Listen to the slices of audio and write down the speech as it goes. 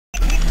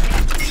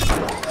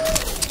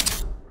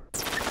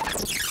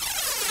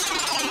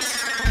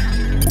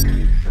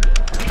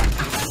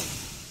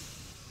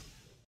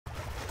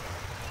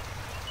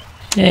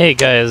Hey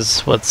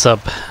guys, what's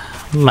up?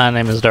 My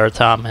name is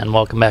DarthTom and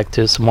welcome back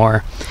to some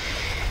more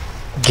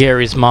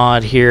Garry's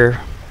mod here.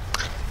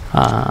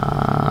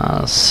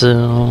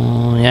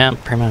 So yeah,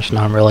 pretty much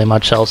not really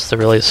much else to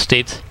really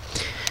state.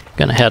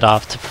 Gonna head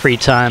off to free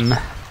time,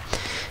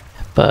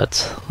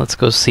 but let's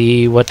go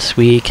see what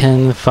we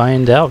can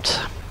find out.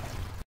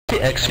 The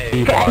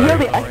XP bar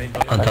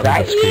on top of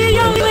the screen.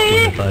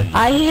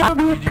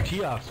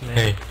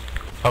 Hey.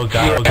 Oh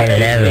god,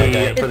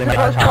 okay. It's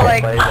supposed to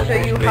like show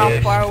you how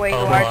far away you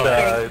are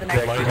to get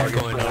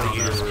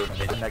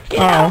to the next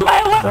one.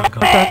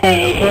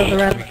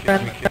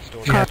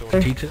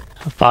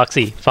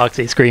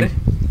 Foxy, scream.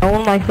 No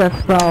one likes that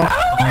spell. Oh,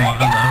 I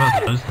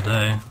haven't those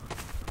today.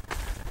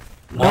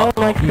 No one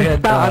likes the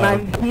spell, and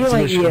I'm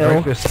healing you.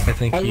 I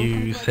think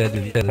you said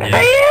it. What do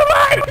you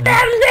want?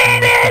 Stop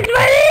saying it!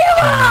 What do you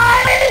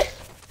want?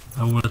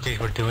 Oh, what is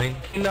we're doing?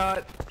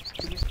 Not.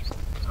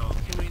 Oh.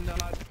 Can we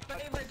not?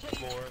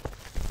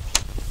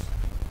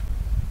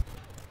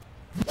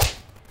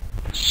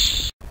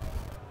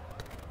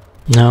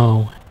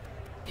 No,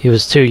 he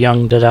was too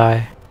young to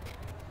die.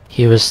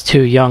 He was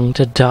too young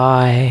to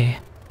die.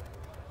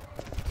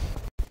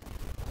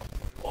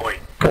 Oi.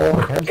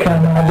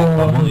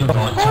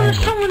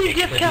 Somebody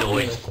get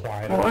noise.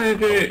 Why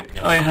do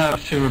I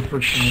have to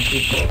report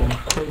people?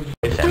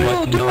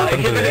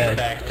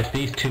 If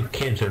these two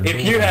kids are If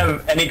you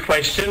have any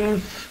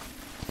questions,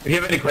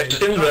 please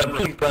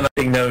let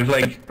me know.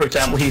 Like, for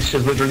example, he's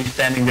just literally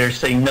standing there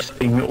saying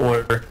nothing,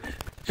 or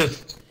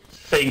just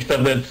saying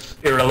stuff that's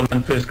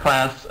irrelevant to his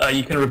class.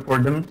 You can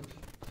report them.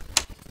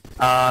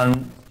 a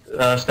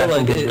lot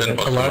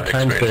of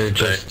times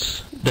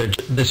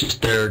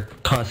they're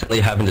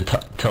constantly having to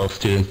tell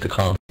students to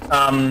calm.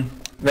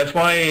 That's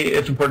why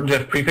it's important to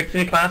have prefects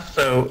in your class.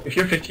 So if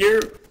you're fifth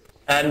year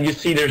and you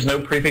see there's no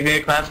prefect in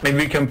your class, maybe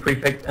become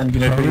prefect and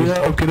because if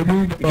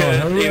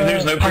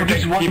there's no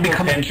prefect, people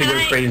tend to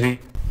go crazy.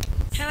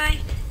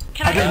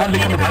 I just want to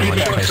become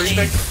a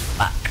prefect.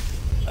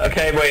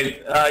 Okay,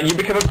 wait. You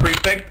become a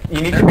prefect.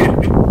 You need to be a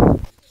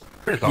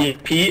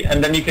EP,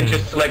 and then you can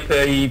just select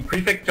the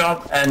prefect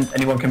job, and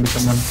anyone can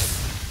become one.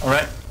 All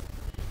right.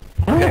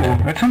 Okay.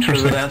 That's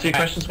interesting. Does that answer your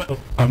questions?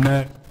 I'm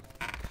no.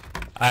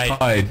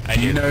 Hi.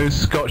 Do you know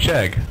Scotch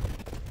egg?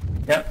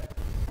 Yep.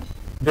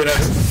 Do know.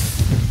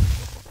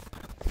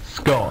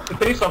 Scott. The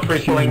police officer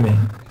is calling me.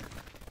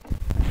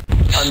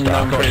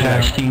 Unknown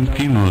Casting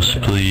females,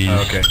 please.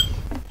 Okay.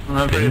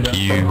 Thank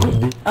you.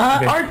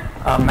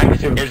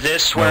 Is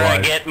this where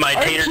I get my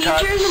tater tots? Are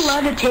teachers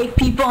allowed to take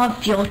people on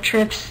field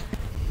trips?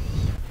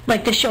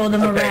 Like to show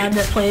them around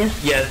the place?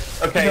 Yes.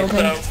 Okay, so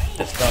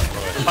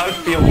about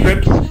field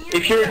trips,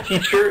 if you're a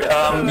teacher,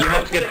 you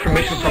have to get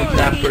permission from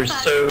staffers.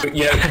 So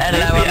you know,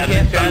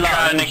 I'm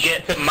trying to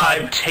get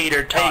my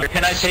tater tots.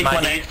 Can I take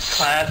my next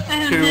class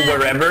to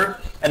wherever?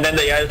 And then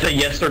they either say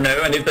yes or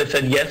no. And if they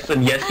said yes,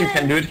 then yes, you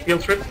can do a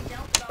field trip.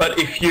 But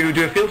if you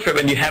do a field trip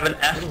and you haven't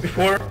asked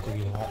before,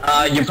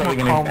 you're probably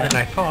going to get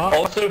banned.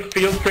 Also,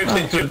 field trips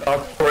into the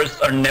dark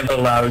forest are never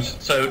allowed,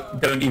 so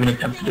don't even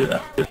attempt to do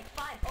that.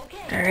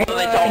 Alright.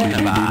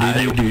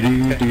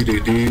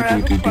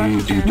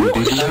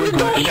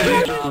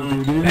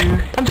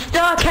 I'm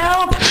stuck,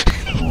 help!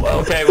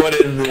 Okay, what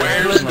is this?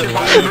 Where's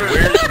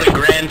the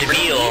grand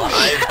meal?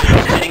 I've been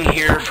sitting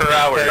here for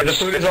hours. Okay, the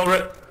food is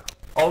already...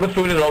 All the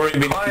food has already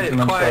been eaten,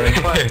 I'm sorry.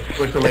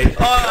 We're too late.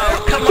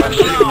 Oh, come on!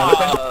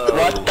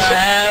 What the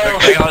hell?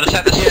 Okay, I'll just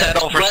have to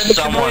settle for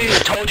someone. I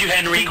told you,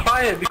 Henry. Be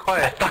quiet.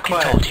 I fucking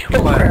told you.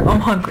 I'm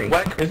hungry.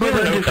 Is there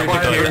no food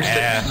here?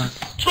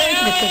 Straight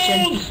to the kitchen.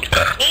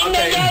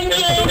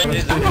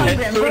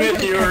 As soon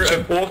as you're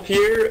a fourth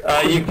year,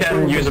 you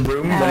can use a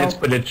broom when it's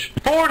footage.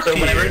 So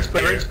whenever it's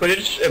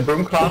footage, a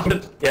broom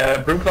closet,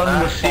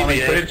 will see the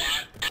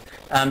footage,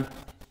 and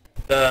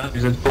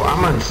well,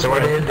 I'm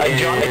unsorted,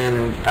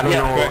 and I don't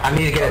know, I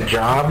need to get a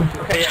job.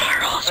 Okay,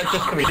 just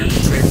come here.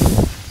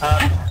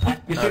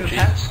 You see the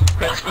tabs?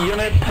 Press E on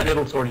it, and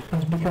it'll sort it.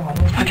 Okay.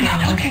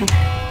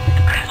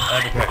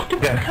 If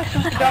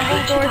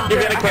you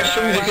have any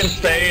questions, you can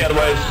stay,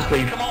 otherwise just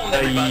leave.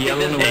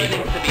 Yelling away.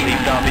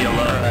 Leave Dobby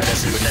alone.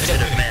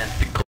 Sensitive man.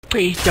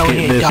 Please don't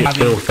hit Dobby.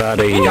 Filth out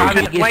of you.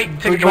 Dobby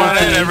gets food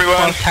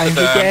everyone. Times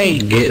a day.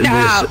 Get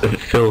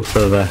this filth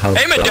of a house.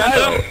 Hey,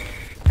 Magenta!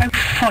 I'm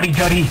funny,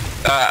 Duddy.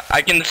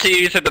 I can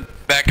see you through the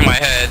back of my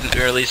head,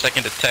 or at least I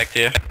can detect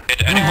you.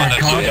 Anyone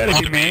that's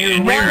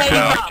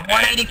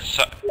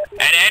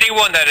and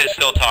anyone that is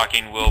still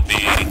talking will be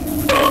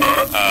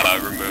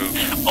removed.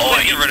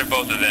 Get rid of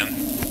both of them.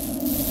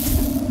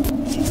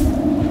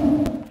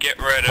 Get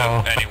rid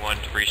of anyone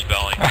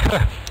respelling.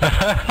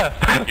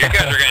 You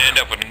guys are gonna end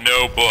up with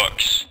no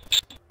books.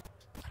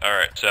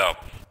 Alright, so.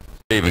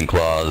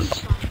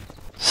 Ravenclaws.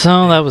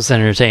 So that was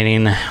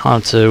entertaining.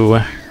 On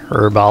to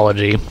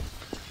herbology.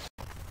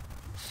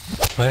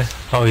 What?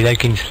 Oh, you like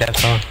getting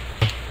slapped on?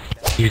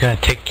 You're gonna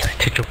take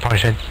your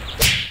portion.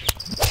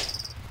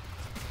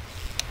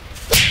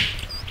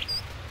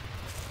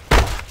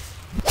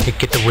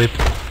 Get the whip.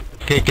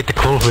 Get the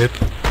cool whip.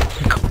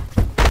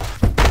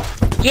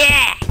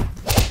 Yeah!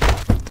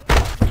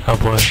 Oh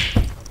boy.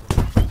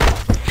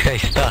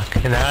 guy's stuck,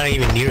 and I'm not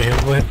even near him.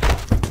 What?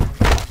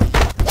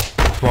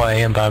 Well, I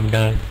am, but I'm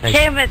done.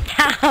 Damn it,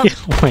 Tom.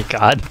 Oh my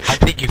god. How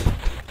did you get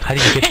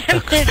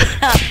Damn stuck? it,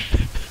 Tom.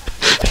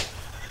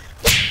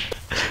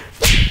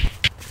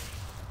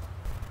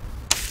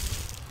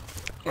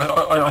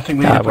 I think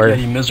we need to put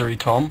Yeti in misery,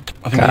 Tom.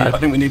 I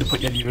think we need to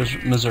put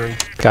Yeti in misery.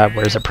 God,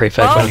 where's a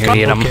prefect when you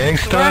need him?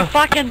 We're a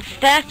fucking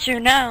statue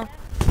now.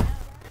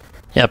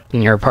 Yep,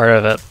 and you're a part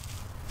of it.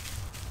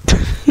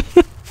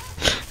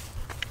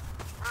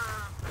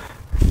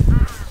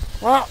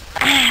 Well,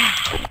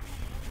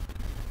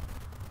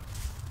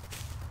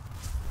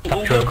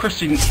 oh,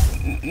 Christy,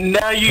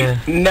 now you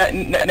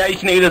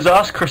can eat his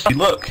ass, Christy.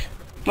 Look,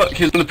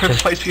 he's in the perfect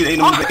place for you to eat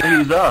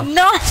his ass.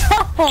 no!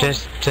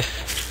 Just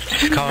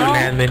call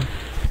an admin.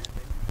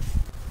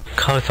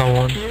 Call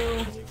someone.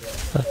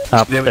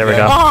 Oh, there we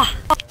go. Oh,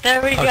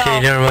 there we go. Okay,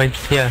 never mind.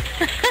 Yeah,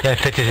 it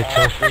fixes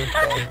itself.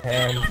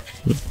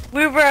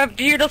 We were a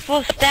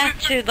beautiful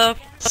statue, though.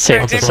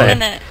 Safe to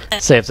say.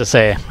 Safe to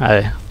say,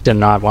 I did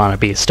not want to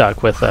be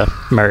stuck with a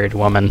married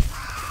woman.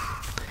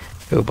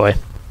 Oh boy.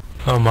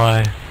 Oh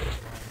my.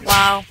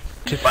 Wow.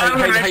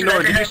 Hey,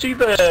 Nora,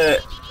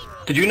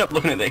 did you end up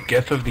looking at that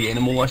GIF of the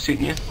animal I sent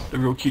you? The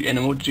real cute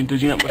animal?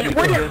 Did you end up looking at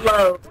that? It wouldn't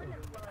load.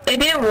 It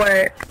didn't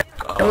work.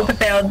 It was a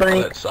failed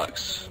link. That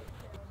sucks.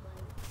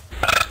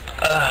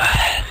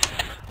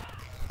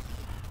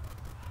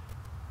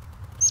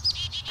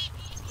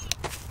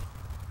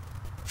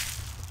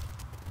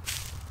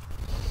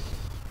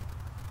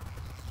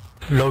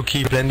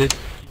 Low-key blended.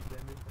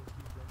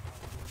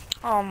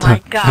 Oh my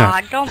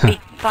god, don't be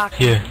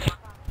fucking... Yeah.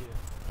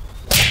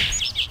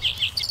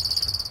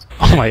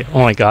 Oh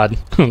my god.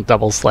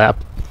 Double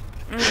slap.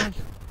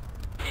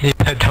 Yeah,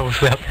 double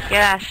slap.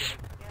 Yes.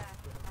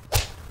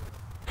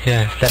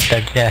 Yeah,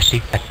 yeah,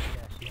 she...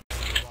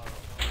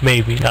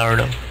 Maybe, I don't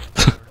know.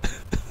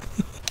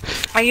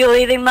 Are you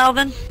leaving,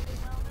 Melvin?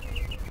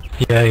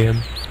 Yeah, I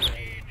am.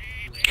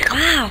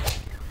 Wow.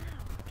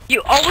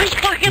 You always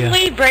fucking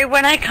leave right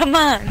when I come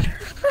on.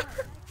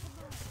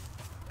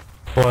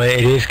 Well,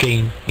 it is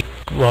getting...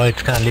 Well,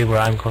 it's kinda late where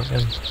I'm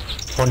going.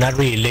 Well, not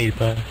really late,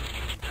 but...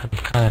 I'm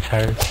kinda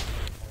tired.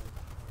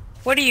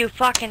 What are you,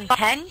 fucking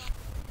 10?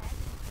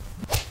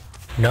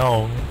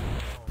 No.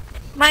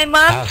 My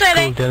mom said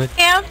I damn it.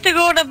 have to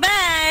go to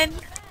bed.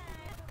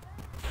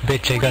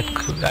 Bitch,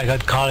 I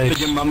got college.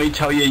 Did your mummy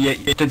tell you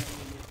did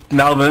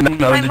Melvin, My did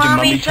your mommy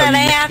mummy tell said you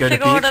I have to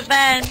go to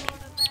bed.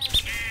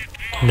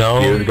 No,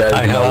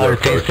 I have other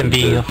things than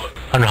being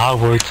on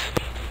Hogwarts.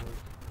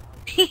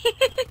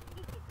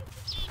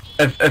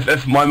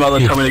 If my mother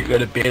told me to go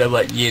to bed, I'm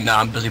like, yeah, nah,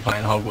 I'm busy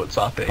playing Hogwarts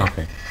RP.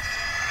 Okay.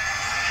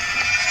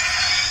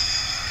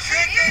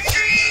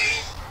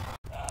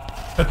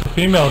 That's a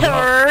female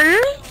dog.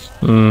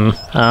 I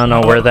don't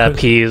know where that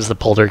peas the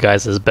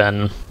poltergeist has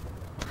been.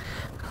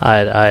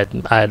 I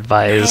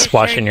advise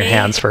washing your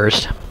hands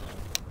first.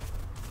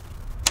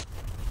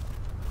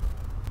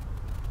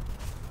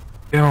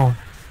 Ew.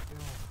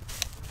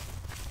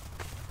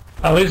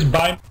 At least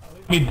buy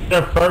me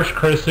dinner first,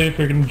 Chrissy, if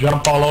you're gonna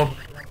jump all over.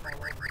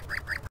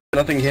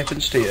 Nothing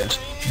happens to you.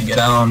 Get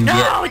on.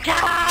 No,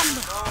 Tom!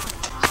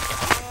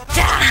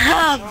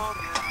 Tom!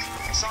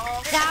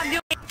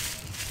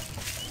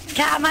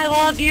 Tom, I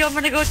love you. I'm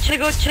gonna go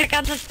check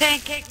out this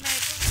pancake mix.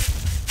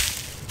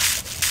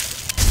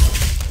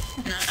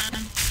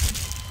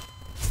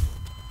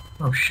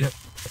 Oh shit.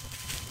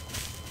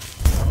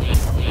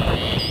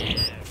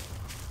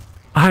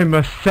 I'm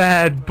a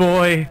sad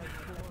boy.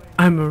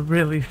 I'm a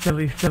really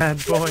silly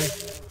sad boy.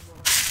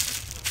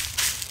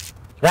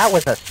 That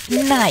was a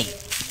snipe.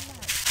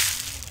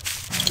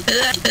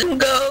 Let him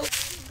go.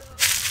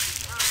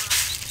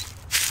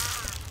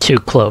 Too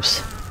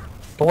close.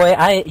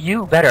 Boy,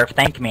 you better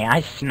thank me.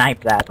 I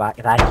sniped that.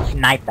 I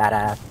sniped that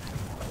ass.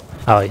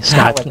 Oh, you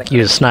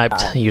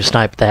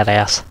sniped that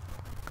ass.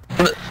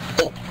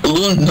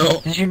 Oh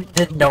no.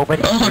 Did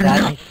nobody see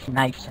that? I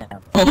sniped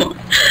him.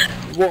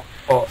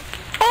 Whoa.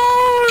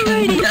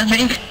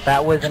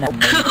 That was an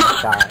amazing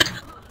shot.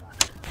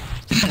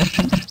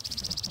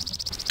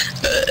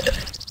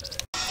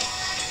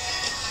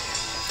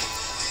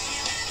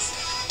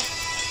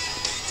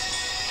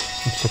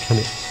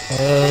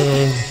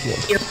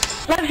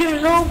 Love's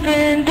an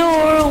open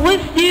door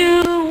with you.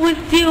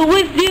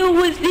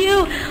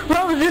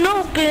 Love's an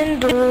open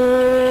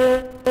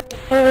door.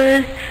 I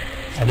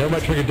know my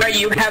trigger. Are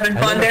you having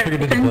fun there?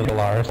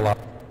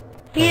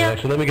 Yeah.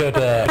 Actually, let me go to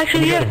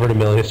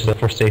Vertimillion just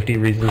for safety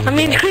reasons. I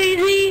mean,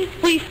 crazy.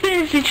 We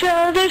finish each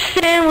other's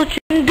sandwich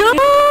and door.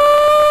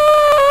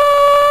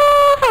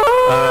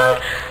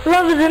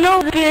 Love is an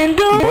open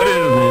door.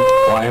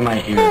 Why am I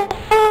here?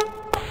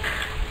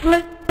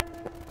 What?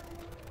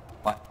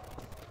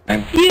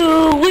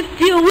 You, with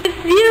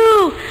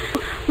you.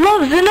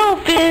 Love's an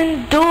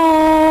open door.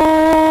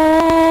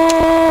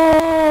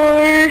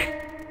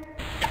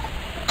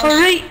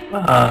 Alright.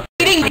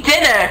 Eating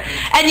dinner,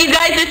 and you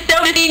guys are so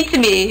mean to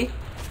me.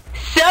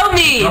 So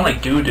mean. You smell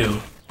like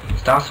doo-doo.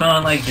 Stop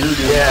smelling like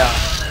doo-doo. Yeah.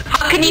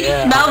 How can you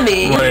smell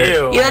me? Wait.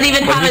 You don't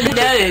even have a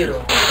nose.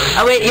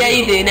 Oh wait, yeah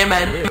you do, never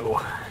mind.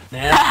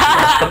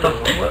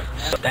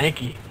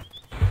 Stanky.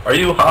 Are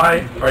you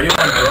high? Are you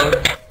on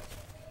drugs?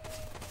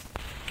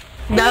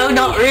 No,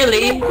 not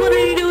really. What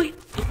are you doing?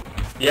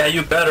 Yeah,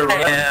 you better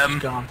run.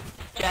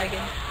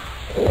 Dragon.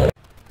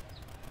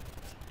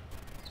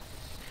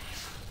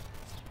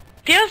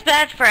 Feels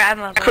bad for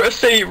Emma.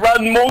 Chrissy,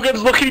 run!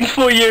 Morgan's looking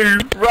for you!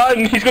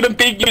 Run! He's gonna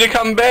beg you to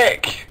come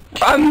back!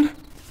 Run!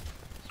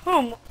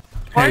 Whom?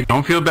 Hey,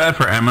 don't feel bad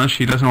for Emma.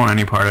 She doesn't want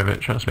any part of it,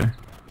 trust me.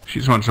 She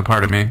just wants a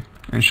part of me,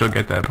 and she'll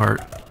get that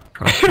part.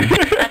 Trust me.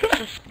 That's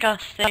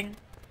disgusting.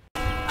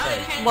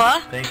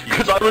 What?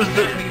 Because I was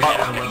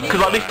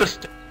because I left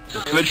the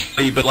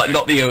originally, but like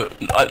not the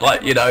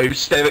like you know,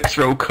 Stavic's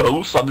real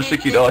cool, so I'm just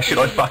thinking, oh, should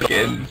I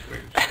fucking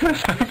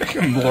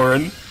fucking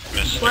moron?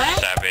 Mr.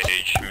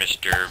 Savage,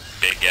 Mr.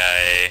 Big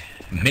Guy.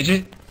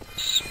 Midget?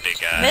 Big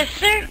Guy.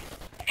 Mister?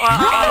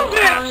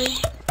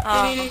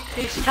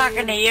 He's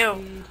talking to you.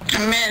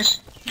 Miss.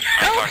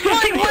 I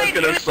was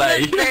gonna say.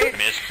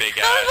 Miss Big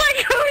I Guy. was like,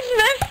 who's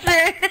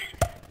Mister?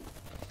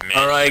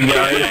 Alright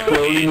guys,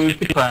 slowly move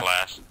to class.